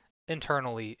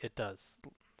internally it does.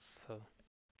 So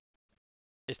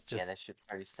it's Yeah, just that ship's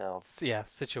already sailed. yeah,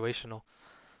 situational.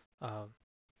 Um,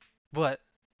 but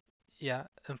yeah,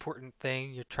 important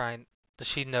thing you're trying. Does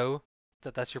she know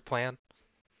that that's your plan?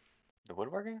 The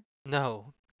woodworking?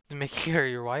 No, making her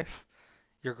your wife,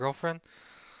 your girlfriend.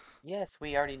 Yes,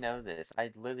 we already know this.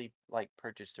 I literally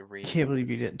purchased a I can't ring. believe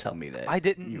you didn't tell me that I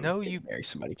didn't you were know gonna you. marry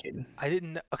somebody, Caden. I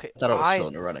didn't know. Okay, I thought I was still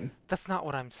in the running. That's not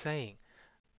what I'm saying.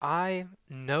 I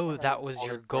know Well, that was all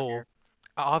your this work goal. here.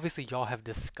 Obviously, y'all have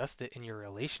discussed it in your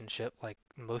relationship, like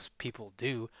most people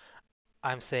do.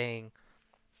 I'm saying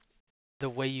the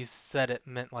way you said it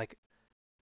meant like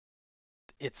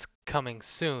it's coming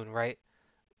soon, right?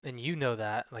 And you know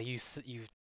that, like you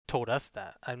told us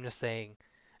that. I'm just saying,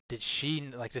 does she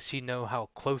know how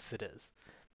close it is?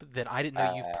 But then I didn't know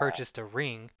you've Uh, purchased a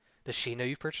ring. Does she know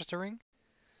you've purchased a ring?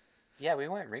 yeah, we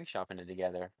went ring shopping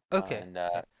together, Okay, and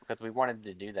okay. because we wanted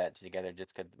to do that together,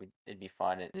 just because it'd be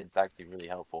fun. It, It's actually really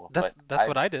helpful. that's But that's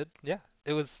what I've I did. Yeah,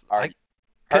 it was. I already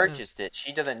couldn't have. purchased it.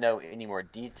 She doesn't know any more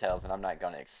details, and I'm not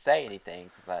gonna say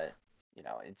anything. But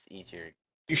it's easier.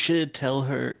 You Just should tell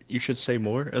her. You should say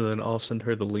more, and then I'll send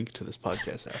her the link to this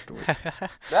podcast afterwards.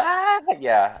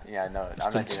 yeah, no,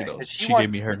 I'm not Since doing you that know because she she gave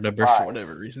wants me to her be number for surprised.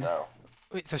 whatever reason. So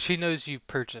Wait, so she knows you've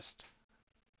purchased?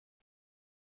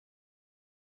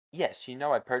 yes, she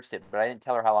know I purchased it, but I didn't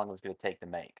tell her how long it was gonna take to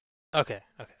make. Okay,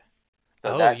 okay.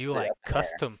 So Oh, that's you the like up in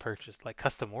there. custom purchased, like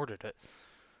custom ordered it.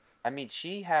 I mean,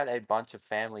 she had a bunch of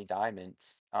family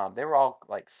diamonds. They were all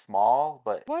small,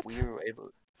 but What? we were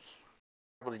able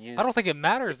to I don't use. think it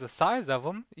matters the size of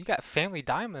them. You got family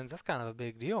diamonds. That's kind of a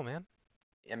big deal, man.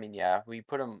 I mean, yeah, we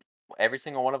put them. Every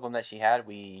single one of them that she had,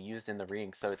 we used in the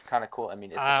ring, so it's kind of cool. I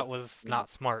mean, it's like That was you know, not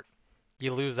smart.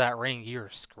 You lose that ring, you're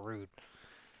screwed.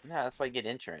 yeah, that's why you get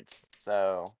insurance.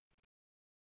 So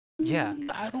Yeah.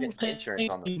 I you don't get think insurance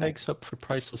on those he things. makes up for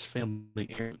priceless family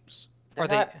heirlooms. They're Are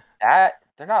they? not that.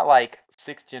 They're not like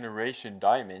sixth generation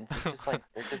diamonds. It's just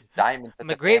they're just diamonds that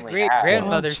My the great family great had.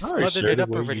 Well, I'm grandmother sorry, smothered sir, it the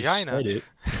up way her you vagina. said it.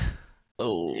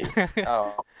 Oh,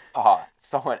 Oh, God,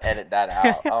 someone edit that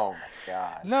out. Oh my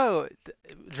God. No,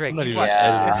 I'm Drake, not you've even watched.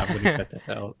 editing. I'm gonna Yeah. cut that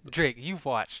out. Drake, you've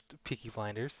watched Peaky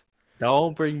Blinders.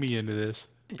 Don't bring me into this.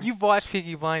 You've watched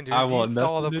Peaky I Blinders. You want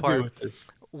saw nothing the to do part with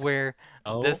this. where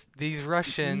Oh, these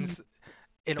Russians,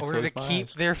 in I order to closed my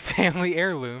keep eyes. their family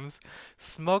heirlooms,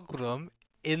 smuggled them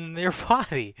in their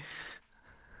body.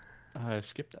 I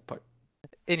skipped that part.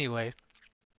 Anyway,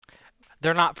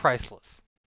 they're not priceless.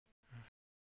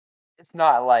 It's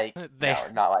not like They no,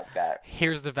 not like that.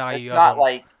 Here's the It's value of not them.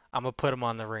 like I'm gonna put them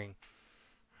on the ring.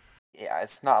 yeah,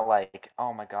 it's not like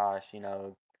oh my gosh,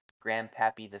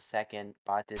 Grandpappy the second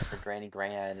bought this for Granny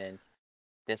Gran, and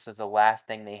this is the last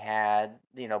thing they had,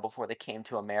 before they came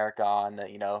to America on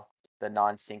the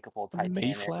non-sinkable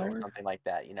Titanic or Mayflower? something like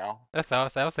that. That's how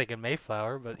I was thinking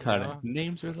Mayflower, but What kind of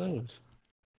names are those?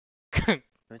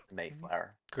 It's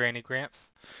Mayflower. Granny Gramps.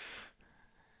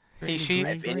 He Granny she.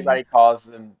 Granny If Granny? anybody calls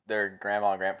them their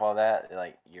grandma and grandpa that, they're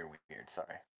like, you're weird.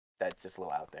 Sorry. That's just a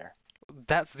little out there.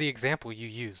 That's the example you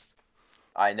used.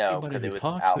 I know, Anybody because who it was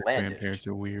talks to their outlandish. grandparents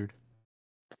are weird.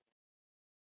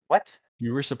 What?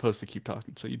 You were supposed to keep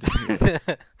talking, so you didn't hear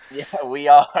it. Yeah, we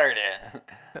all heard it.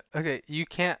 Okay,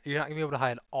 you're not gonna be able to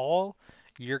hide all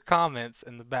your comments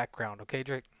in the background, okay,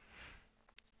 Drake?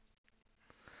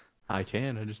 I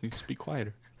can, I just need to speak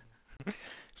quieter.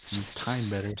 Use time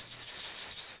better.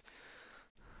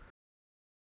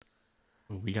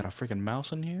 Ooh, we got a freaking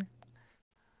mouse in here?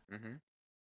 Mm-hmm.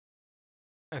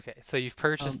 Okay, so you've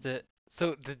purchased it.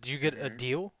 So did you get a Mm-hmm.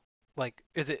 deal? Like,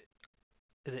 is it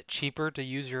cheaper to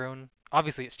use your own?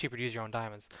 Obviously, it's cheaper to use your own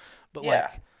diamonds, but Yeah.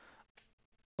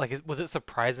 was it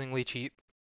surprisingly cheap?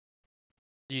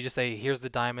 Do you just say, "Here's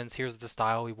the diamonds, here's the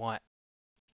style we want."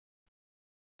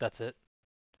 That's it?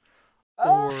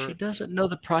 If she Or doesn't know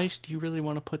the price, do you really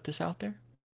want to put this out there?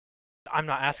 I'm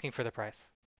not asking for the price.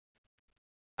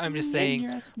 I'm just Then saying,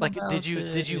 you're asking like, did about you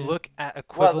did you the... look at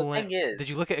Well, the equivalent thing is, did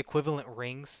you look at equivalent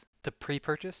rings to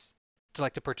pre-purchase?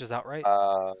 To purchase outright?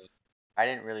 uh, I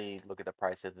didn't really look at the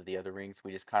prices of the other rings.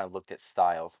 We just kind of looked at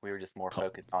styles. We were just more Oh,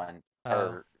 focused on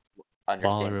Oh. her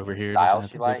baller understanding over the here doesn't style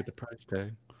have she to look at liked the price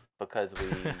tag. because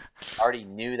we already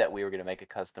knew that we were going to make a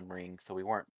custom ring, so we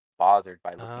weren't bothered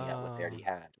by looking at what they Oh. already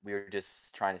had. We were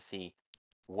just trying to see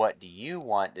what do you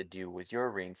want to do with your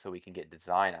ring so we can get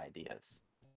design ideas.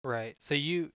 Right.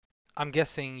 I'm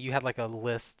guessing you had like a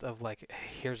list of like, "Hey,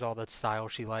 here's all the style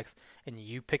she likes," and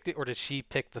you picked it, or did she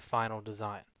pick the final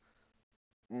design?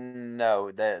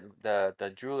 No,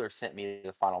 the jeweler sent me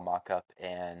the final mock-up,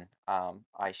 and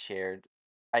I shared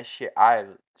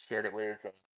it with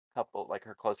a couple, like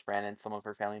her close friend and some of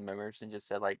her family members, and just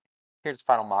said like, "Here's the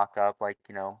final mock-up. Like,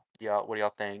 y'all, what do y'all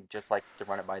think?" Just like to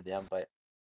run it by them, but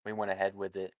we went ahead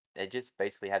with it. It just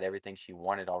basically had everything she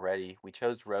wanted already. We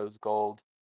chose rose gold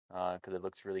because it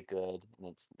looks really good, and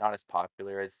it's not as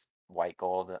popular as white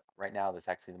gold right now. That's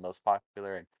actually the most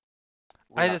popular, and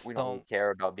we I not just we don't really don't. care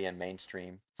about being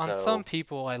mainstream. On some So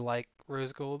people, I like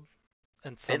rose gold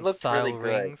and it some looked really style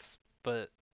good. rings,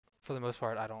 but for the most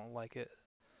part, I don't like it.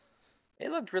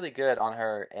 It looked really good on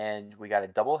her, and we got a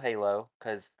double halo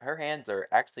because her hands are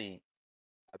actually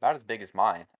about as big as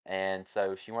mine, and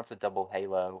so she wants a double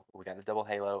halo. We got a double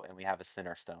halo, and we have a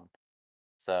center stone.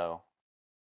 So,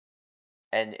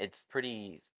 and it's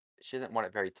pretty. She doesn't want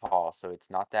it very tall, so it's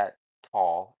not that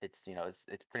tall. It's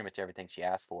pretty much everything she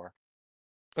asked for.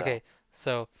 So Okay,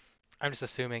 so I'm just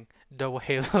assuming double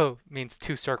halo means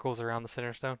two circles around the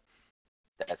center stone.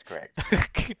 that's correct.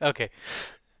 Okay.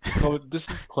 Oh, this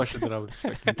is a question that I was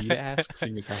expecting me to ask,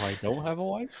 seeing as how I don't have a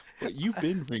wife. But you've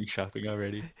been ring shopping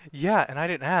already. Yeah, and I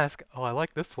didn't ask, "Oh, I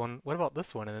like this one. What about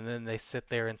this one?" And then they sit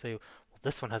there and say, "Well,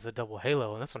 this one has a double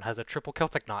halo and this one has a triple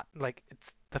Celtic knot." Like,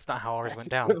 that's not how ours went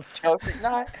down. Celtic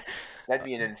knot? That'd Uh,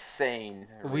 be an insane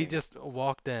we ring. just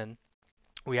walked in.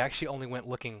 We actually only went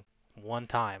looking one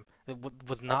time.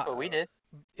 That's what we did.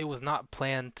 It was not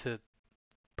planned to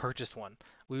purchase one.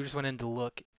 We just went in to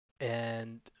look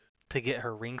and to get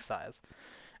her ring size.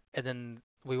 And then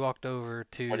we walked over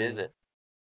What is to, it?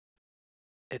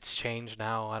 it's changed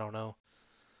now, I don't know.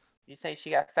 You say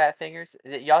she got fat fingers?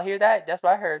 Y'all hear that? That's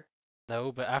what I heard.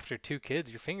 No, but after two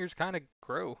kids, your fingers kind of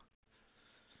grow.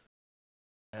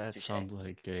 That Touche. sounds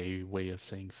like a way of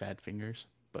saying fat fingers,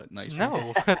 but nicer.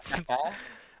 No,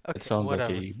 It okay, sounds like whatever.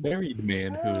 a married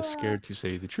man who is scared to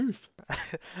say the truth.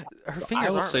 Her So I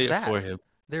fingers will aren't say it fat. for him.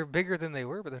 They're bigger than they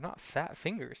were, but they're not fat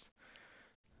fingers.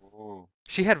 Ooh.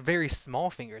 She had very small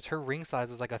fingers. Her ring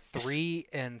size was like a If 3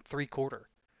 3/4.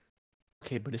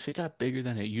 okay, but if it got bigger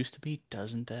than it used to be,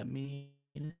 doesn't that mean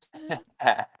it's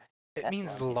fat? It That's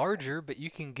what means I'm getting at. larger, but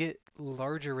you can get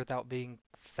larger without being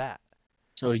fat.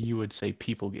 So you would say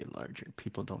people get larger,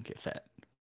 people don't get fat.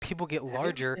 People get Have you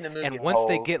ever larger, seen the movie and once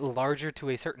they get Holes? larger to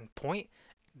a certain point,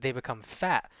 they become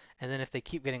fat. And then if they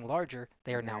keep getting larger,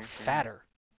 they are now Hmm. fatter.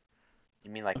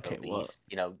 You mean like Okay, well, obese?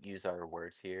 Use our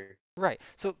words here. Right.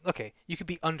 So, okay, you could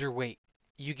be underweight.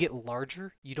 You get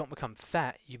larger, you don't become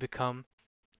fat, you become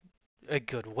a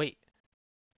good weight,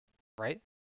 right?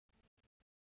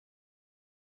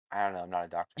 I don't know. I'm not a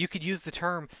doctor. You could use the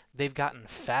term they've gotten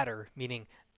fatter, meaning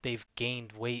they've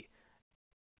gained weight,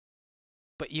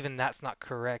 but even that's not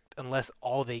correct unless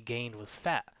all they gained was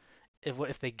fat.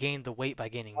 If they gained the weight by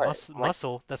gaining What? Like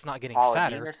muscle, that's not getting Paula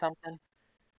Deen fatter. or something?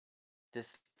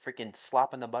 Just freaking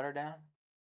slopping the butter down?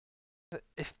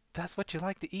 If that's what you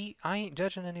like to eat, I ain't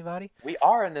judging anybody. We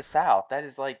are in the South. That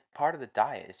is like part of the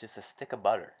diet. It's just a stick of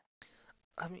butter.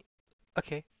 I mean,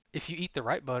 okay, if you eat the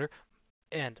right butter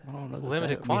and I don't know that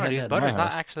limited we had quantities, that in my butter's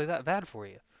not house. actually that bad for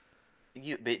you.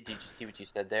 But did you see what you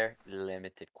said there?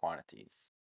 Limited quantities.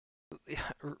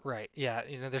 Yeah, right. Yeah,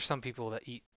 there's some people that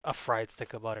eat a fried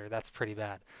stick of butter. That's pretty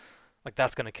bad. Like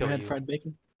that's gonna You kill had you. fried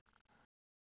bacon?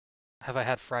 Have I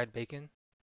had fried bacon?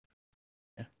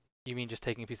 Yeah. You mean just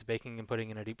taking a piece of bacon and putting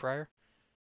it in a deep fryer?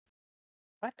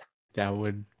 What? That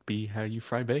would be how you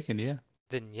fry bacon, yeah.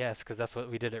 Then yes, because that's what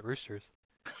we did at Roosters.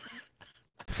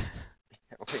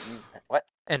 What?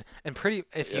 And pretty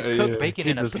if you Yeah, cook yeah. bacon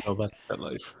Kate in a doesn't know about that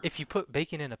life. if you put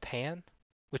bacon in a pan,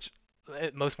 which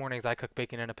most mornings I cook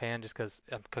bacon in a pan just because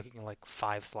I'm cooking like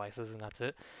 5 slices and that's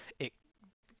it. It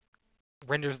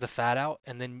renders the fat out,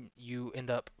 and then you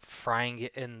end up frying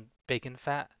it in bacon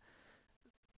fat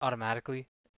automatically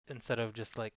instead of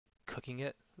just like cooking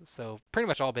it. So pretty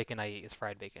much all bacon I eat is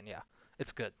fried bacon. Yeah,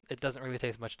 it's good. It doesn't really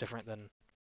taste much different than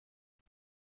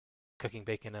cooking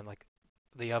bacon in like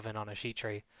the oven on a sheet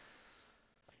tray.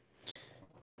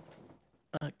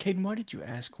 Caden, why did you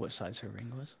ask what size her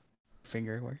ring was?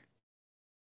 Finger were?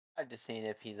 I'm just seeing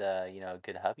if he's a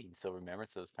good hubby and still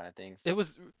remembers those kind of things. It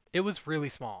was it was really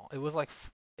small. It was like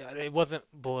it wasn't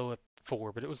below a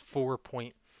 4, but it was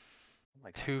Oh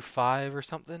my god. 4.25 or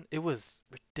something. It was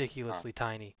Huh. ridiculously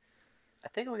tiny. I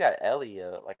think we got Ellie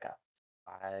like a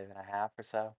 5.5 or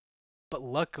so. But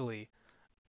luckily,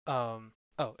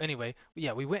 oh, anyway,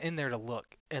 yeah, we went in there to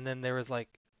look, and then there was like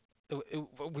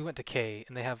we went to K,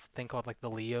 and they have a thing called like the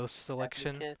Leo Every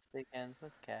selection, kiss begins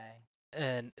with K.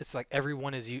 and it's like every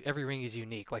ring is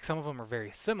unique. Like some of them are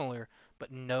very similar,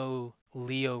 but no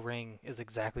Leo ring is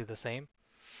exactly the same.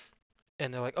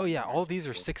 And they're like, oh Oh, yeah, all that's of these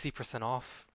are cool. 60%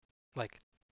 off. Like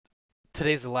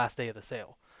today's the last day of the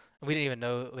sale. And we didn't even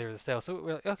know there was a sale, so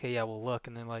we're like, okay, yeah, we'll look.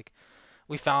 And then like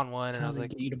we found one, That's and I how was they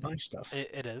like, get you to buy stuff.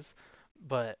 it is,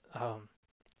 but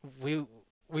we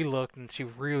we looked, and she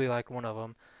really liked one of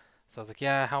them. So I was like,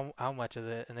 yeah, how much is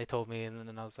it? And they told me, and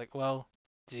then I was like, well,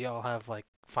 do y'all have like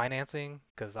financing?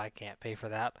 Because I can't pay for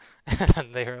that.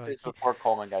 And they were This like, is before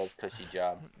Coleman got his cushy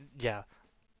job. yeah.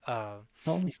 Uh,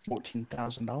 Only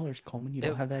 $14,000, Coleman. You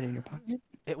it don't have that in your pocket?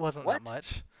 it wasn't that What?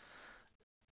 much.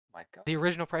 My god. The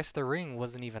original price of the ring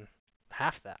wasn't even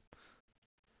half that.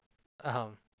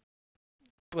 Um,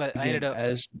 but I ended Again, up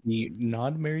as the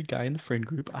non-married guy in the friend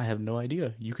group, I have no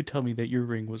idea. You could tell me that your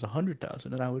ring was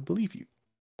 100,000, and I would believe you.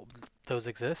 those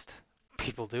exist.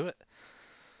 People do it,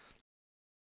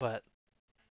 but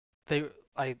they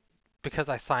I because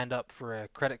I signed up for a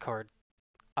credit card,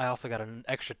 I also got an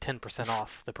extra 10%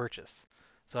 off the purchase.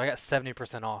 So I got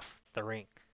 70% off the ring.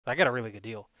 I got a really good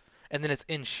deal. And then it's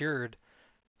insured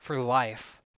for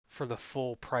life for the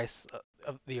full price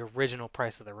of the original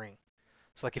price of the ring.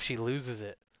 So like if she loses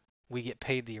it, we get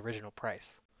paid the original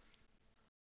price.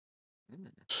 Mm.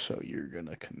 So you're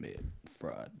gonna commit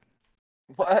fraud.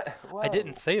 What? I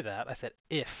didn't Whoa. say that. I said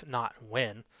if, not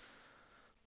when.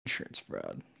 Insurance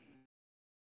fraud.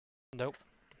 Nope.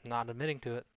 Not admitting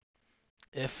to it.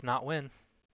 If, not when.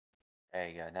 There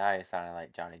you go. Now you're sounding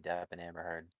like Johnny Depp and Amber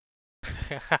Heard.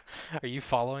 Are you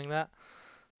following that?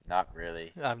 Not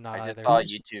really. I'm not I just either. saw a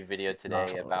Who's YouTube video not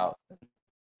today following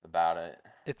about it.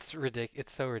 It's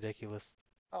so ridiculous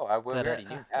Oh, we that already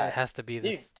knew it that. has to be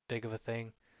this Dude, big of a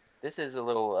thing. this is a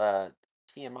little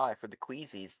TMI for the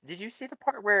Queasies. Did you see the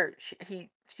part where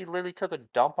she literally took a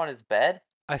dump on his bed?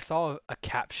 I saw a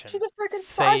She's caption a freaking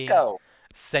saying psycho.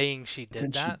 she But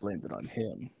then did she that. blamed it on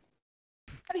him,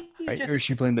 How do you right? just Or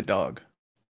she blamed the dog.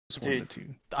 It's one of the dude,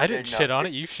 two. I didn't dude, no. shit on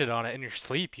it. You shit on it in your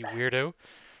sleep, you weirdo.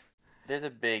 There's a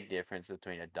big difference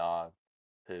between a dog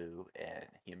poo and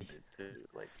human poo.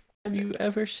 Like, Have you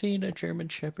ever seen a German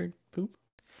Shepherd poop?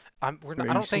 Or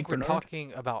I a don't think Saint we're Bernard?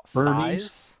 talking about Bernese?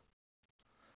 size.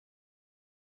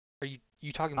 Are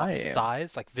you talking I about am.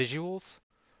 size, like visuals?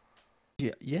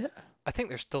 Yeah, yeah. I think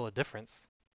there's still a difference.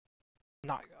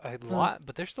 Not a Uh, lot,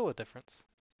 but there's still a difference.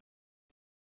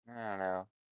 I don't know.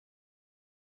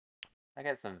 I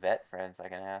got some vet friends I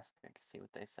can ask. I can see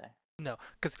what they say. No,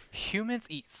 because humans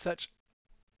eat such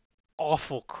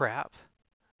awful crap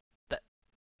that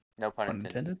No pun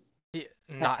intended. Unintended?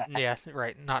 not yeah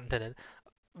right not intended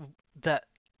that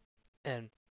and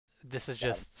this is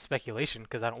Got him. just speculation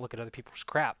because I don't look at other people's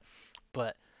crap,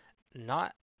 but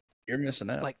not You're missing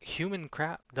out. like human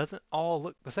crap doesn't all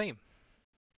look the same.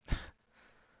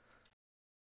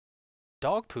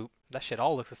 Dog poop, that shit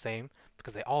all looks the same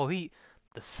because they all eat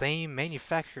the same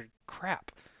manufactured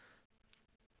crap.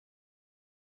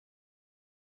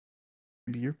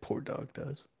 Maybe your poor dog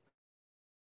does.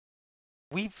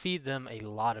 We feed them a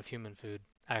lot of human food,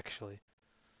 actually.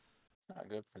 It's not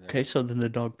good for them. Okay, so then the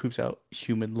dog poops out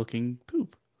human-looking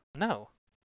poop. No,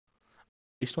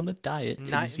 Based on the diet,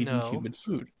 it not is eating no. human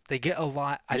food. They get a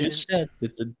lot. You I just didn't. said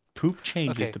that the poop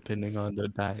changes Okay, depending on the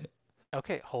diet.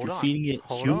 okay. If Hold you're on, feeding it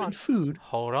hold human on, food,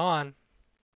 hold on.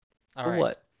 All For right.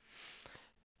 what?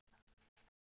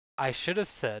 I should have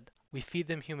said we feed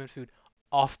them human food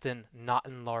often, not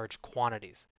in large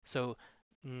quantities. So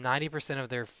 90% of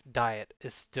their diet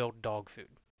is still dog food.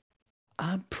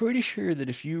 I'm pretty sure that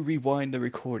if you rewind the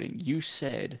recording, you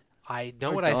said I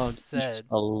know our what I dog eats said.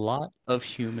 a lot of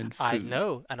human I food.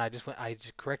 know, and I just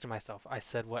corrected myself. I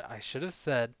said what I should have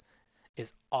said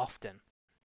is often,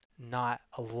 not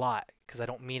a lot, because I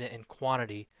don't mean it in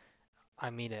quantity. I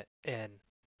mean it in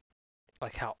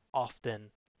like how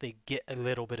often they get a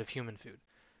little bit of human food.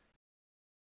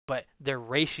 But their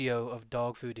ratio of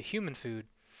dog food to human food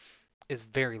is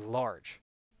very large.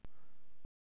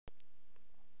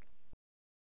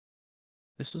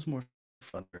 This was more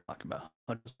fun to talk about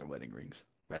hunters or wedding rings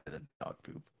rather than dog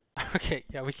poop. Okay,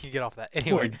 yeah, we can get off that. It's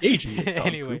more Anyway, engaging than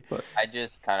dog anyway, poop, but I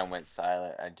just kind of went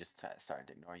silent. I just started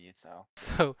to ignore you. So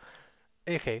so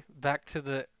okay, back to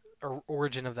the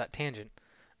origin of that tangent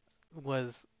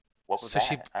was what was so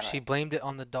she that? I don't. she blamed it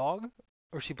on the dog,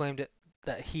 or she blamed it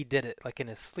that he did it like in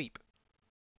his sleep.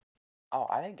 Oh,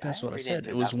 I didn't. I that's what didn't I read said. into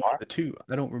It it was that one of far. the two.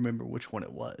 I don't remember which one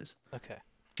it was. Okay,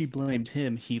 She blamed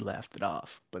him, he laughed it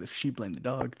off. But if she blamed the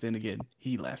dog, then again,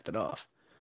 he laughed it off.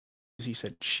 He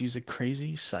said, she's a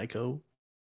crazy psycho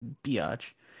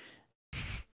biatch.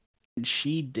 And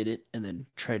she did it and then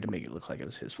tried to make it look like it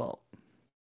was his fault.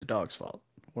 The dog's fault.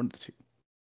 One of the two.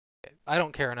 okay. I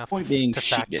don't care enough Point being, to she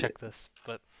fact did check it. this,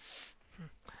 but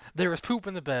there was poop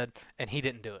in the bed and he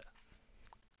didn't do it,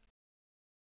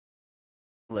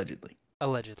 Allegedly.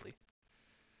 allegedly.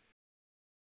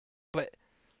 But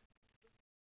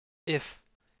if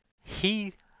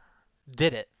he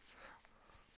did it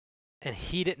and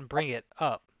he didn't bring it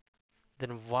up,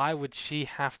 then why would she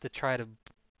have to try to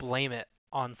blame it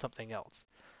on something else?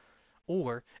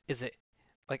 Or is it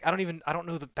like I don't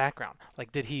know the background.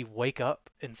 Like did he wake up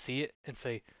and see it and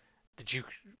say, "Did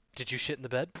you shit in the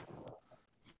bed?"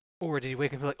 Or did he wake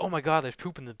up and be like, "Oh my God, there's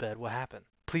poop in the bed. What happened?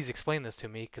 Please explain this to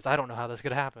me because I don't know how this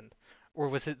could happen." Or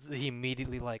was it that he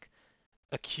immediately like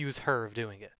accuse her of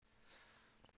doing it?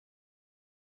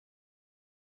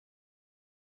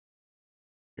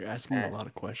 You're asking me a Eh, lot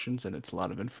of questions, and it's a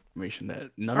lot of information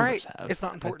that none All of right, us have. it's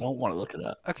not I important. don't want to look it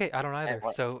up. Okay, I don't I didn't either.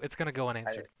 want. So it's gonna go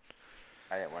I unanswered. didn't.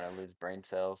 I didn't want to lose brain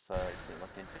cells, so I just didn't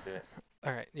look into it.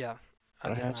 All right, yeah, I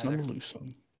But I didn't have some either. to lose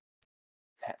some.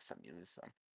 Have some, you lose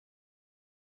some.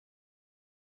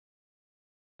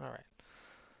 All right.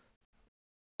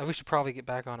 We should probably get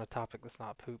back on a topic that's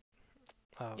not poop.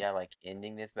 Um, Yeah, like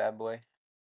ending this bad boy.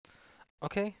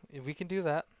 okay, we can do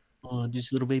that. Oh,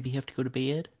 does little baby have to go to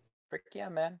bed? Frick yeah,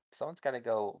 man. Someone's got to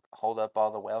go hold up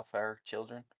all the welfare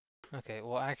children. Okay,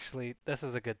 well, actually, this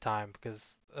is a good time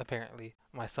because apparently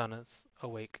my son is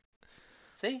awake.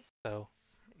 See? So,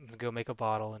 go make a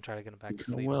bottle and try to get him back to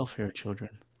Speaking of sleep. welfare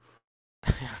children.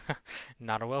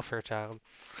 Not a welfare child.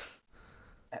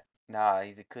 Nah,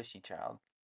 he's a cushy child.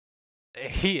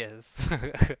 He is.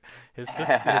 His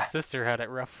sister had it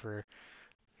rough for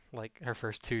like her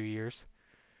first 2 years.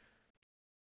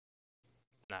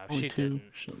 No, Only she two,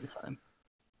 didn't. she'll be fine.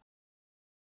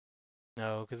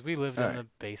 No, because we lived in Alright. the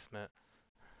basement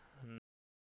and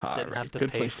didn't have Alright, to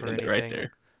good pay place to for end it right anything.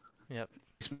 there. Yep.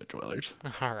 Basement dwellers.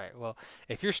 All right. Well,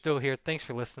 if you're still here, thanks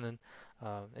for listening.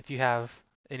 If you have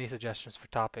any suggestions for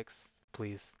topics,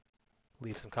 please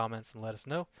leave some comments and let us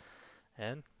know.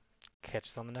 And catch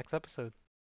us on the next episode.